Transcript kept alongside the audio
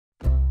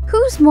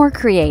Who's more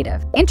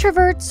creative,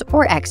 introverts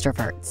or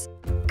extroverts?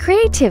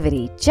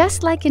 Creativity,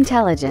 just like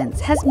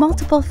intelligence, has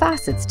multiple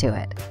facets to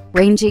it,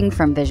 ranging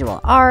from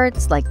visual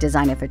arts like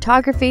design and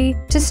photography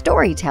to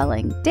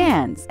storytelling,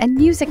 dance, and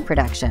music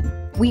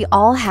production. We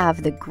all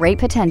have the great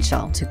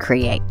potential to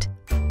create.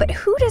 But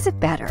who does it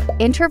better,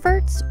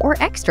 introverts or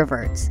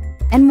extroverts?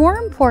 And more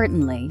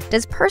importantly,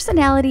 does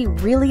personality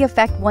really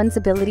affect one's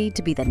ability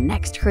to be the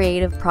next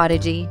creative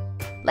prodigy?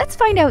 Let's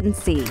find out and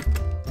see.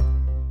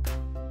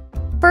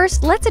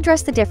 First, let's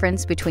address the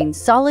difference between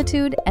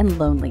solitude and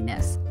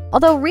loneliness.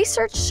 Although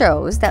research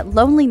shows that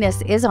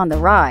loneliness is on the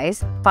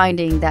rise,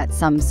 finding that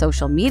some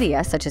social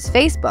media, such as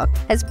Facebook,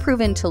 has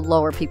proven to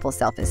lower people's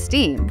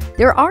self-esteem,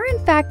 there are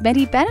in fact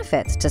many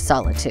benefits to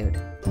solitude.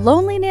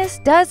 Loneliness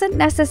doesn't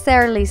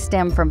necessarily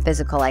stem from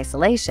physical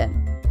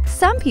isolation.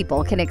 Some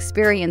people can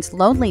experience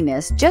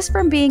loneliness just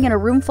from being in a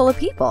room full of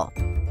people.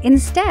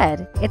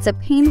 Instead, it's a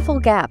painful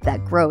gap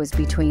that grows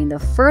between the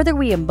further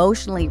we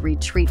emotionally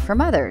retreat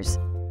from others.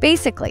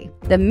 Basically,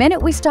 the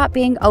minute we stop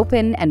being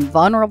open and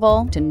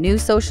vulnerable to new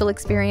social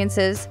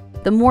experiences,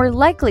 the more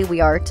likely we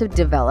are to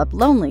develop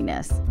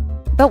loneliness.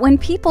 But when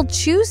people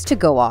choose to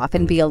go off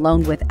and be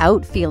alone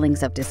without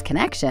feelings of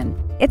disconnection,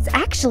 it's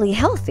actually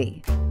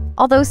healthy.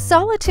 Although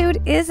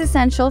solitude is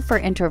essential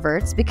for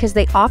introverts because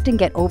they often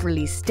get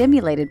overly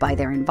stimulated by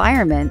their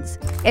environments,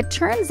 it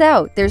turns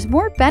out there's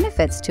more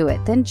benefits to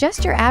it than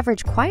just your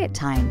average quiet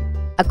time.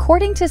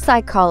 According to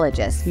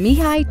psychologist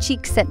Mihai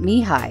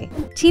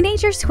Csikszentmihalyi,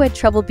 teenagers who had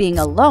trouble being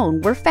alone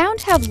were found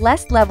to have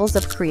less levels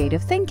of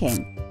creative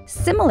thinking.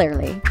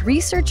 Similarly,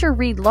 researcher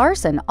Reed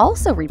Larson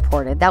also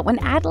reported that when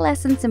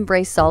adolescents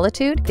embrace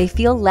solitude, they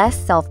feel less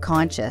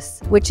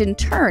self-conscious, which in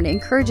turn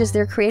encourages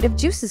their creative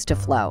juices to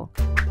flow.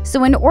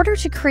 So in order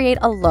to create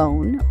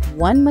alone,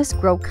 one must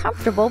grow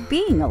comfortable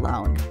being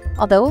alone.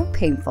 Although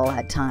painful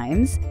at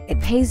times, it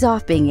pays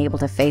off being able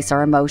to face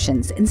our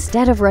emotions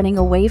instead of running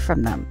away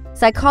from them.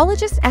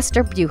 Psychologist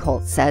Esther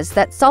Buchholz says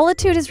that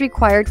solitude is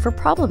required for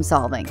problem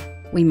solving.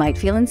 We might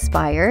feel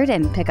inspired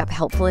and pick up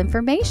helpful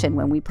information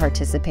when we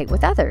participate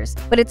with others,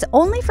 but it's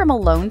only from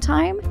alone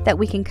time that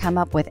we can come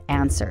up with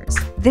answers.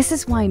 This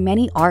is why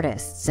many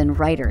artists and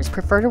writers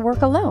prefer to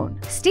work alone.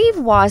 Steve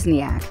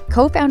Wozniak,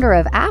 co-founder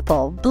of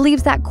Apple,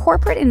 believes that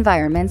corporate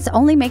environments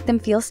only make them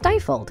feel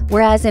stifled,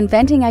 whereas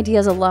inventing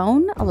ideas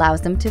alone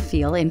allows them to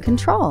feel in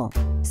control.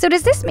 So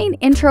does this mean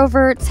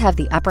introverts have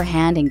the upper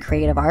hand in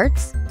creative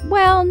arts?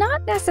 Well,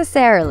 not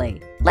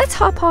necessarily. Let's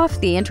hop off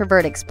the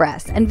Introvert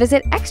Express and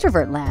visit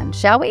Extrovert Land,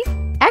 shall we?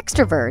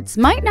 Extroverts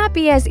might not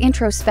be as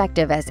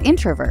introspective as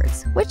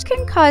introverts, which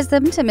can cause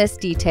them to miss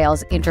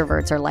details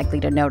introverts are likely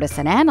to notice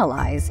and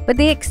analyze, but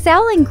they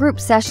excel in group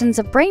sessions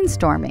of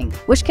brainstorming,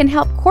 which can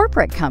help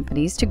corporate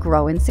companies to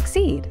grow and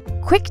succeed.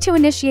 Quick to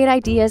initiate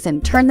ideas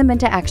and turn them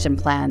into action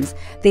plans,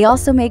 they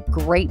also make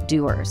great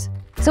doers.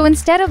 So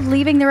instead of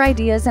leaving their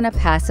ideas in a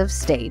passive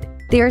state,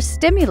 they are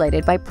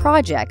stimulated by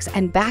projects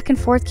and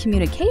back-and-forth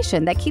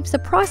communication that keeps the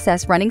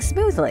process running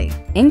smoothly.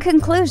 In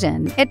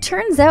conclusion, it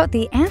turns out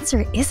the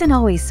answer isn't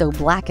always so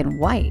black and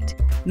white.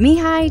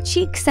 Mihai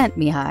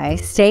Csikszentmihalyi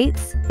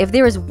states, if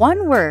there is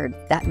one word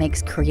that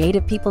makes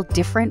creative people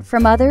different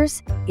from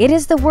others, it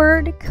is the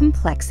word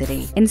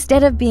complexity.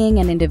 Instead of being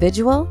an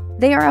individual,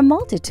 they are a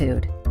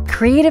multitude.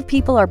 Creative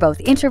people are both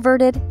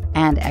introverted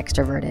and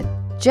extroverted,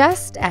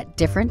 just at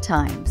different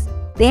times.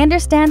 They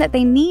understand that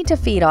they need to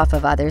feed off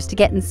of others to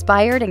get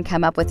inspired and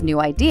come up with new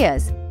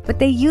ideas, but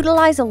they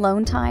utilize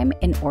alone time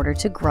in order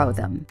to grow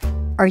them.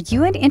 Are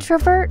you an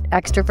introvert,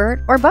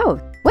 extrovert, or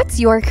both? What's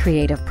your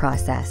creative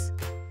process?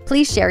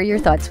 Please share your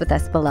thoughts with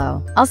us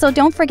below. Also,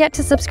 don't forget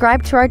to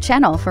subscribe to our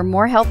channel for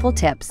more helpful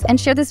tips and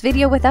share this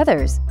video with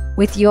others.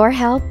 With your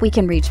help, we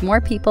can reach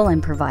more people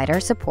and provide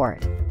our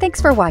support.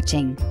 Thanks for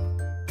watching.